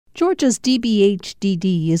Georgia's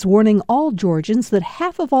DBHDD is warning all Georgians that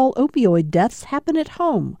half of all opioid deaths happen at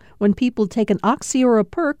home when people take an oxy or a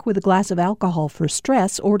perk with a glass of alcohol for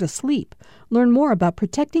stress or to sleep. Learn more about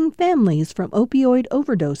protecting families from opioid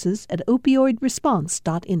overdoses at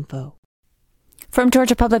opioidresponse.info. From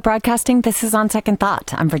Georgia Public Broadcasting, this is On Second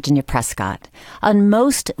Thought. I'm Virginia Prescott. On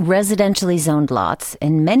most residentially zoned lots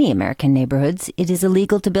in many American neighborhoods, it is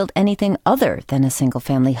illegal to build anything other than a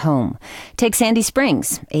single-family home. Take Sandy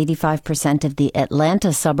Springs. 85% of the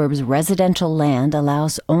Atlanta suburbs' residential land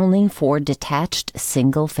allows only for detached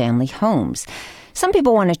single-family homes. Some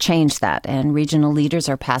people want to change that, and regional leaders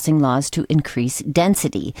are passing laws to increase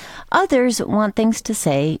density. Others want things to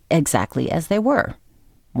stay exactly as they were.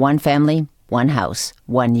 One family, one house,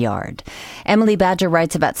 one yard. Emily Badger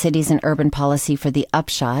writes about cities and urban policy for The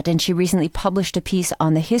Upshot, and she recently published a piece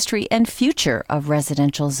on the history and future of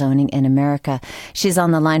residential zoning in America. She's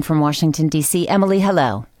on the line from Washington, D.C. Emily,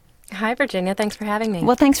 hello. Hi, Virginia. Thanks for having me.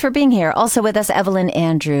 Well, thanks for being here. Also with us, Evelyn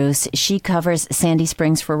Andrews. She covers Sandy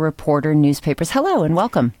Springs for Reporter Newspapers. Hello and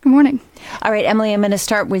welcome. Good morning. All right, Emily, I'm going to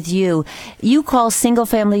start with you. You call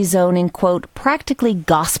single-family zoning, quote, practically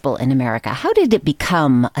gospel in America. How did it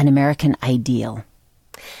become an American ideal?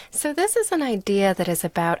 So this is an idea that is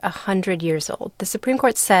about 100 years old. The Supreme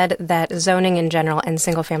Court said that zoning in general and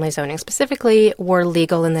single-family zoning specifically were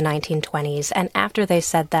legal in the 1920s. And after they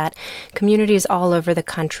said that, communities all over the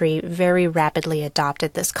country very rapidly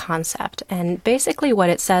adopted this concept. And basically what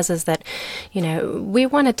it says is that, we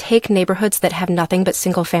want to take neighborhoods that have nothing but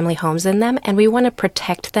single-family homes in them, and we want to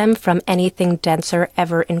protect them from anything denser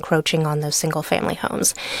ever encroaching on those single-family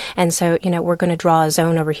homes. And so, we're going to draw a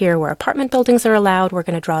zone over here where apartment buildings are allowed. We're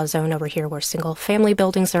going to draw a zone over here where single-family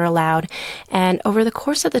buildings are allowed. And over the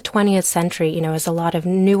course of the 20th century, as a lot of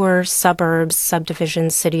newer suburbs,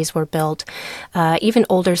 subdivisions, cities were built, even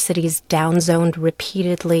older cities downzoned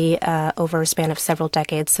repeatedly over a span of several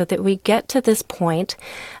decades, so that we get to this point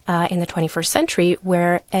in the 21st century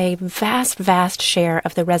where a vast, vast share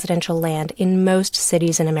of the residential land in most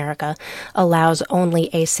cities in America allows only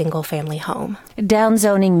a single-family home.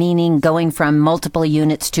 Downzoning meaning going from multiple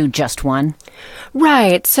units to just one?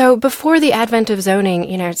 Right. So before the advent of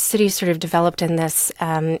zoning, cities sort of developed in this,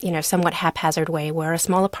 somewhat haphazard way where a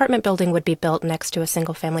small apartment building would be built next to a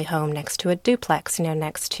single family home, next to a duplex,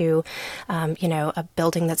 next to, a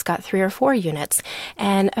building that's got 3 or 4 units.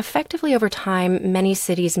 And effectively over time, many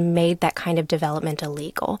cities made that kind of development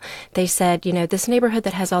illegal. They said, this neighborhood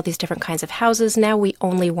that has all these different kinds of houses, now we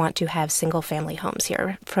only want to have single family homes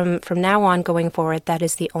here. From now on going forward, that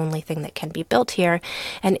is the only thing that can be built here.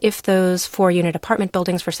 And if those 4-unit apartment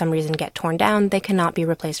buildings for some reason get torn down, they cannot be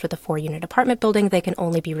replaced with a 4-unit apartment building. They can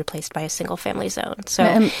only be replaced by a single-family zone.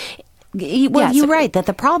 So, you're right that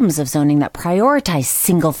the problems of zoning that prioritize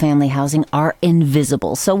single-family housing are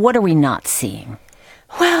invisible. So what are we not seeing?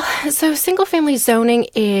 Well, so single-family zoning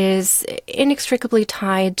is inextricably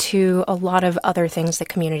tied to a lot of other things that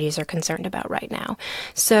communities are concerned about right now.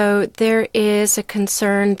 So there is a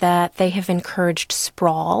concern that they have encouraged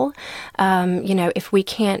sprawl. If we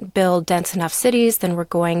can't build dense enough cities, then we're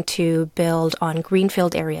going to build on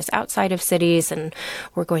greenfield areas outside of cities, and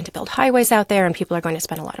we're going to build highways out there, and people are going to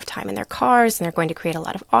spend a lot of time in their cars, and they're going to create a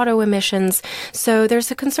lot of auto emissions. So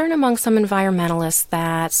there's a concern among some environmentalists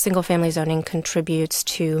that single-family zoning contributes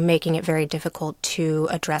to making it very difficult to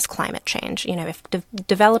address climate change. If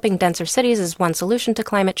developing denser cities is one solution to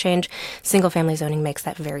climate change, single-family zoning makes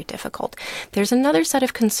that very difficult. There's another set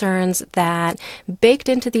of concerns that baked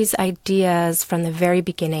into these ideas from the very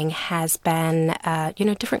beginning has been,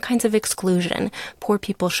 different kinds of exclusion. Poor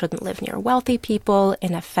people shouldn't live near wealthy people.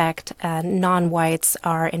 In effect, non-whites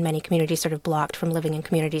are in many communities sort of blocked from living in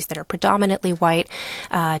communities that are predominantly white,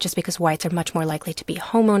 just because whites are much more likely to be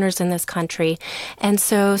homeowners in this country. And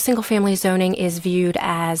so single-family zoning is viewed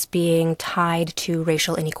as being tied to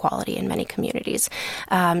racial inequality in many communities.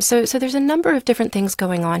 So there's a number of different things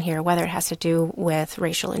going on here, whether it has to do with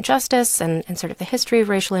racial injustice and sort of the history of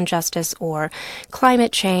racial injustice, or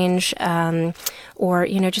climate change, or,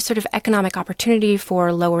 just sort of economic opportunity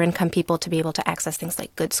for lower-income people to be able to access things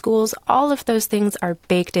like good schools. All of those things are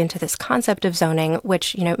baked into this concept of zoning,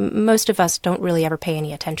 which, most of us don't really ever pay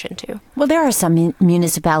any attention to. Well, there are some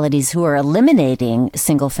municipalities who are eliminating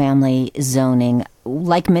single-family zoning,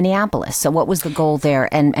 like Minneapolis. So what was the goal there,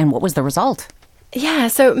 and what was the result? Yeah,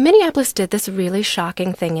 so Minneapolis did this really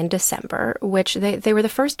shocking thing in December, which they were the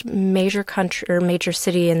first major country or major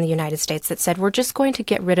city in the United States that said, we're just going to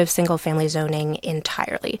get rid of single-family zoning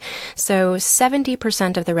entirely. So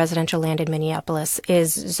 70% of the residential land in Minneapolis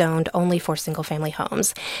is zoned only for single-family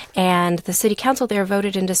homes. And the city council there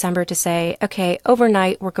voted in December to say, okay,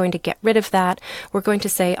 overnight, we're going to get rid of that. We're going to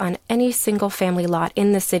say on any single-family lot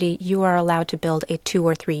in the city, you are allowed to build a 2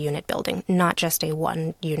 or 3 unit building, not just a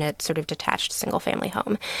 1-unit sort of detached single family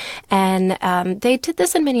home. And they did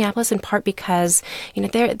this in Minneapolis in part because,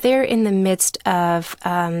 they're in the midst of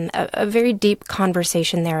a very deep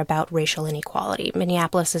conversation there about racial inequality.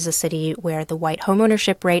 Minneapolis is a city where the white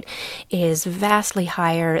homeownership rate is vastly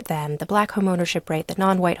higher than the black homeownership rate, the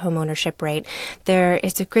non-white homeownership rate. There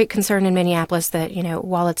is a great concern in Minneapolis that,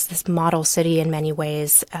 while it's this model city in many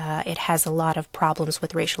ways, it has a lot of problems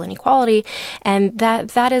with racial inequality. And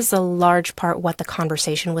that is a large part what the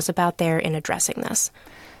conversation was about there in addressing this.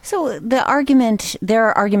 So there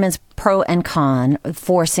are arguments pro and con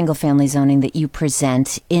for single-family zoning that you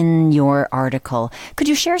present in your article. Could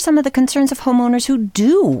you share some of the concerns of homeowners who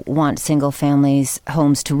do want single-family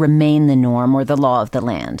homes to remain the norm or the law of the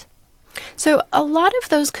land? So a lot of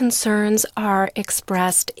those concerns are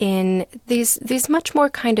expressed in these much more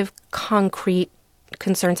kind of concrete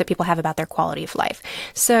concerns that people have about their quality of life.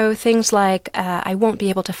 So things like, I won't be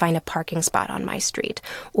able to find a parking spot on my street,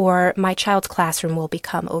 or my child's classroom will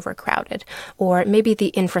become overcrowded, or maybe the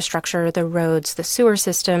infrastructure, the roads, the sewer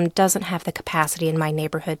system doesn't have the capacity in my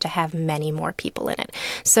neighborhood to have many more people in it.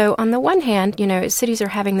 So on the one hand, cities are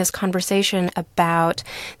having this conversation about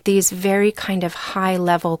these very kind of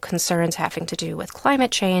high-level concerns having to do with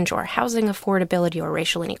climate change or housing affordability or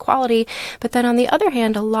racial inequality. But then on the other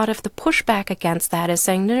hand, a lot of the pushback against that is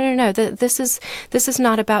saying, no, this is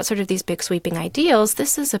not about sort of these big sweeping ideals.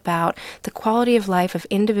 This is about the quality of life of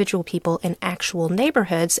individual people in actual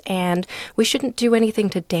neighborhoods, and we shouldn't do anything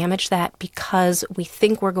to damage that because we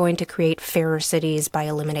think we're going to create fairer cities by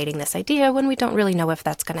eliminating this idea when we don't really know if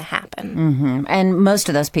that's going to happen. Mm-hmm. And most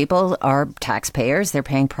of those people are taxpayers. They're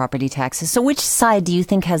paying property taxes. So which side do you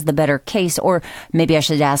think has the better case, or maybe I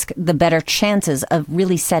should ask, the better chances of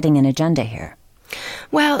really setting an agenda here?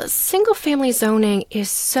 Well, single-family zoning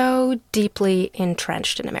is so deeply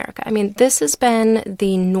entrenched in America. I mean, this has been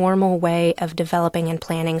the normal way of developing and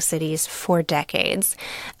planning cities for decades.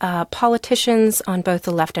 Politicians on both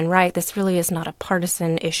the left and right, this really is not a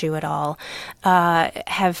partisan issue at all,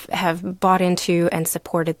 have bought into and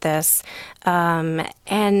supported this. And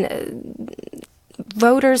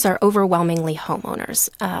voters are overwhelmingly homeowners.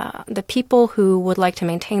 The people who would like to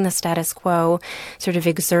maintain the status quo sort of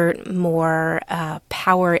exert more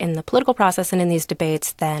power in the political process and in these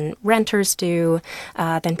debates than renters do,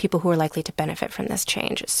 than people who are likely to benefit from this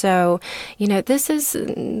change. So, this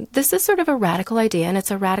is sort of a radical idea, and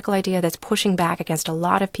it's a radical idea that's pushing back against a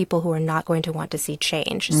lot of people who are not going to want to see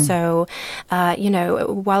change. So,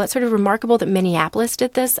 while it's sort of remarkable that Minneapolis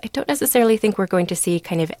did this, I don't necessarily think we're going to see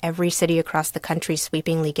kind of every city across the country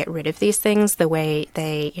sweepingly get rid of these things the way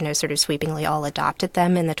they, sort of sweepingly all adopted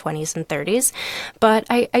them in the 20s and 30s. But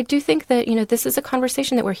I do think that, this is a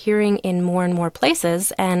conversation that we're hearing in more and more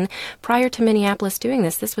places. And prior to Minneapolis doing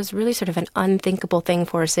this was really sort of an unthinkable thing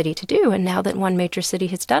for a city to do. And now that one major city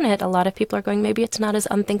has done it, a lot of people are going, maybe it's not as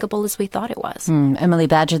unthinkable as we thought it was. Emily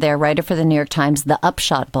Badger there, writer for the New York Times, The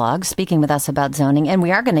Upshot blog, speaking with us about zoning. And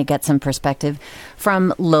we are going to get some perspective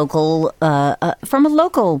from a local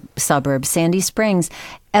suburb, Sandy Springs.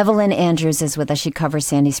 Evelyn Andrews is with us. She covers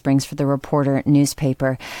Sandy Springs for the Reporter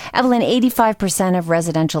newspaper. Evelyn, 85% of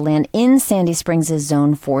residential land in Sandy Springs is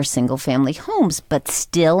zoned for single-family homes, but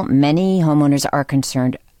still many homeowners are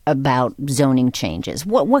concerned about zoning changes.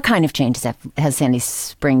 What kind of changes has Sandy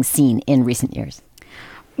Springs seen in recent years?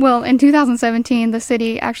 Well, in 2017, the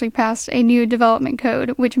city actually passed a new development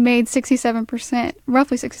code, which made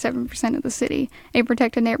roughly 67% of the city a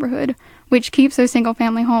protected neighborhood, which keeps those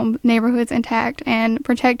single-family home neighborhoods intact and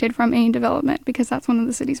protected from any development, because that's one of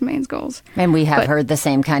the city's main goals. And we have heard the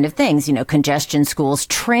same kind of things, congestion schools,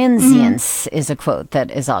 transience is a quote that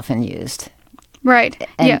is often used. Right.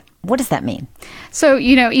 And yeah. What does that mean? So,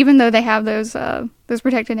 even though they have those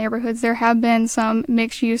protected neighborhoods, there have been some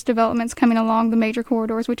mixed-use developments coming along the major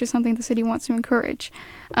corridors, which is something the city wants to encourage.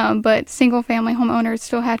 But single-family homeowners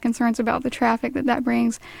still had concerns about the traffic that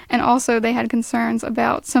brings, and also they had concerns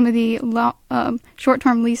about some of the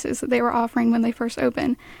short-term leases that they were offering when they first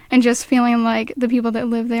opened, and just feeling like the people that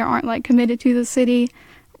live there aren't committed to the city,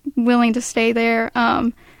 willing to stay there.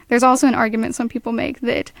 There's also an argument some people make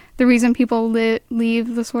that the reason people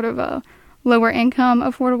leave the sort of lower income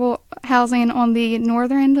affordable housing on the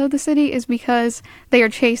northern end of the city is because they are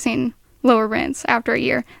chasing lower rents after a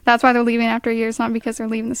year. That's why they're leaving after a year. It's not because they're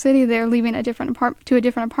leaving the city. They're leaving a different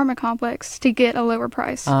apartment complex to get a lower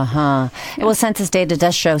price. Yeah. Well, census data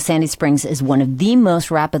does show Sandy Springs is one of the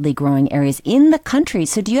most rapidly growing areas in the country.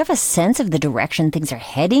 So do you have a sense of the direction things are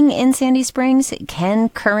heading in Sandy Springs? Can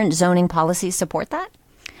current zoning policies support that?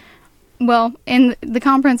 Well, in the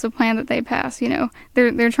comprehensive plan that they passed,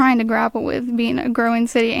 they're trying to grapple with being a growing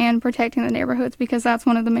city and protecting the neighborhoods, because that's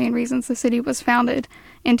one of the main reasons the city was founded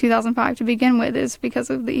in 2005 to begin with, is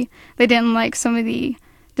because of they didn't like some of the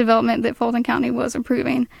development that Fulton County was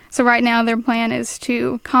approving. So right now their plan is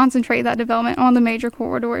to concentrate that development on the major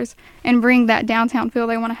corridors and bring that downtown feel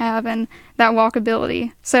they want to have and that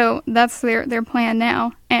walkability. So that's their plan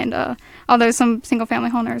now. And although some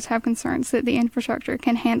single-family homeowners have concerns that the infrastructure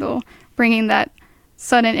can handle bringing that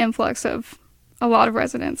sudden influx of a lot of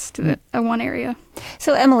residents to one area.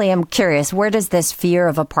 So, Emily, I'm curious, where does this fear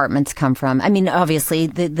of apartments come from? I mean, obviously,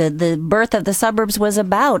 the birth of the suburbs was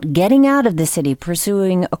about getting out of the city,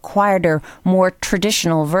 pursuing a quieter, more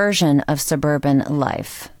traditional version of suburban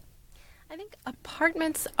life. I think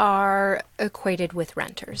apartments are equated with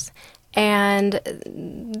renters. And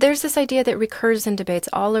there's this idea that recurs in debates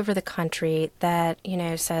all over the country that,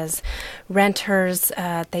 says renters,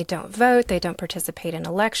 they don't vote, they don't participate in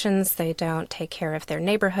elections, they don't take care of their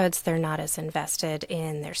neighborhoods, they're not as invested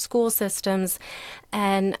in their school systems.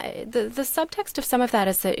 And the subtext of some of that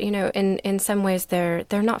is that, in some ways they're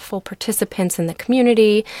not full participants in the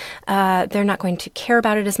community. They're not going to care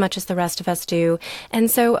about it as much as the rest of us do.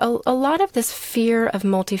 And so a lot of this fear of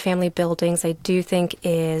multifamily buildings, I do think,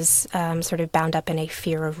 is sort of bound up in a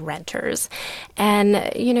fear of renters.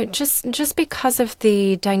 And, just because of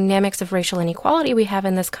the dynamics of racial inequality we have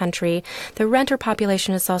in this country, the renter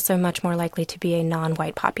population is also much more likely to be a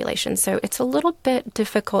non-white population. So it's a little bit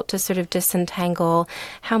difficult to sort of disentangle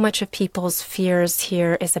how much of people's fears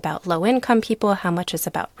here is about low-income people, how much is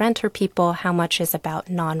about renter people, how much is about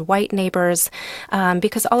non-white neighbors,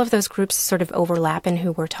 because all of those groups sort of overlap in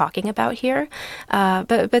who we're talking about here.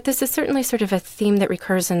 But this is certainly sort of a theme that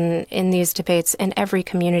recurs in these debates in every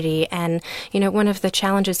community. And, one of the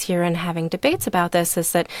challenges here in having debates about this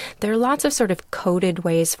is that there are lots of sort of coded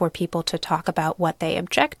ways for people to talk about what they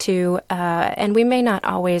object to, and we may not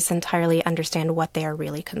always entirely understand what they are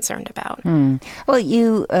really concerned about. Well,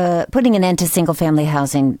 you putting an end to single-family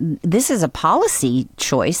housing, this is a policy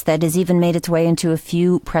choice that has even made its way into a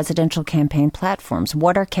few presidential campaign platforms.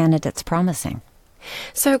 What are candidates promising?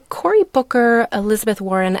 So Cory Booker, Elizabeth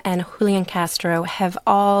Warren, and Julian Castro have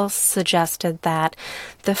all suggested that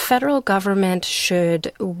the federal government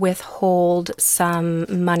should withhold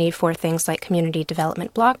some money for things like community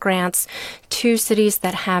development block grants to cities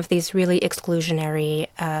that have these really exclusionary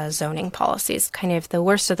zoning policies. Kind of the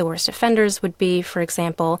worst of the worst offenders would be, for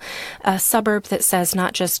example, a suburb that says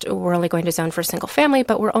not just we're only going to zone for single family,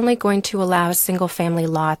 but we're only going to allow single family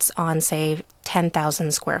lots on, say,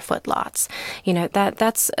 10,000 square foot lots.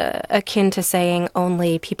 That's akin to saying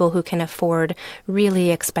only people who can afford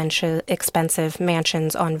really expensive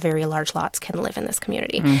mansions on very large lots can live in this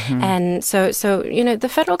community. Mm-hmm. And so the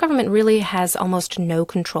federal government really has almost no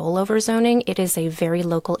control over zoning. It is a very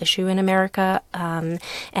local issue in America, and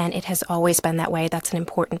it has always been that way. That's an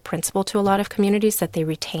important principle to a lot of communities, that they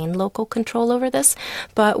retain local control over this.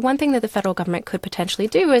 But one thing that the federal government could potentially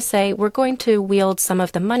do is say, we're going to wield some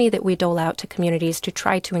of the money that we dole out to communities to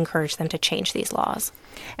try to encourage them to change these laws.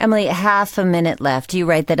 Emily, half a minute left. You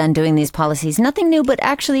write that undoing these policies, nothing new, but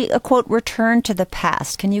actually a, quote, return to the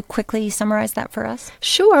past. Can you quickly summarize that for us?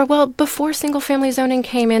 Sure. Well, before single-family zoning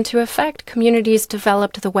came into effect, communities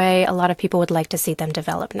developed the way a lot of people would like to see them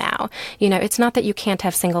develop now. It's not that you can't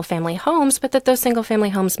have single-family homes, but that those single-family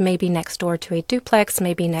homes may be next door to a duplex,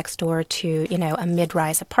 maybe next door to, a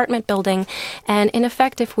mid-rise apartment building. And in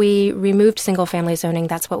effect, if we removed single-family zoning,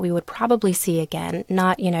 that's what we would probably see again.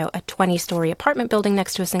 Not, a 20-story apartment building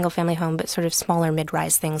next to a single-family home, but sort of smaller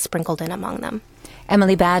mid-rise things sprinkled in among them.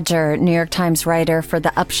 Emily Badger, New York Times writer for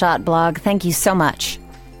the Upshot blog. Thank you so much.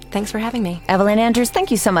 Thanks for having me. Evelyn Andrews,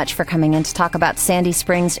 thank you so much for coming in to talk about Sandy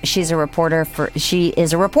Springs. She is a reporter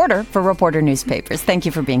for Reporter Newspapers. Thank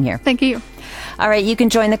you for being here. Thank you. All right, you can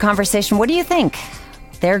join the conversation. What do you think?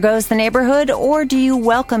 There goes the neighborhood, or do you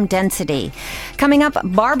welcome density? Coming up,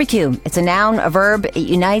 barbecue. It's a noun, a verb. It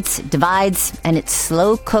unites, divides, and it's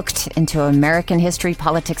slow cooked into American history,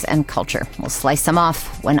 politics, and culture. We'll slice them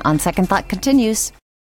off when On Second Thought continues.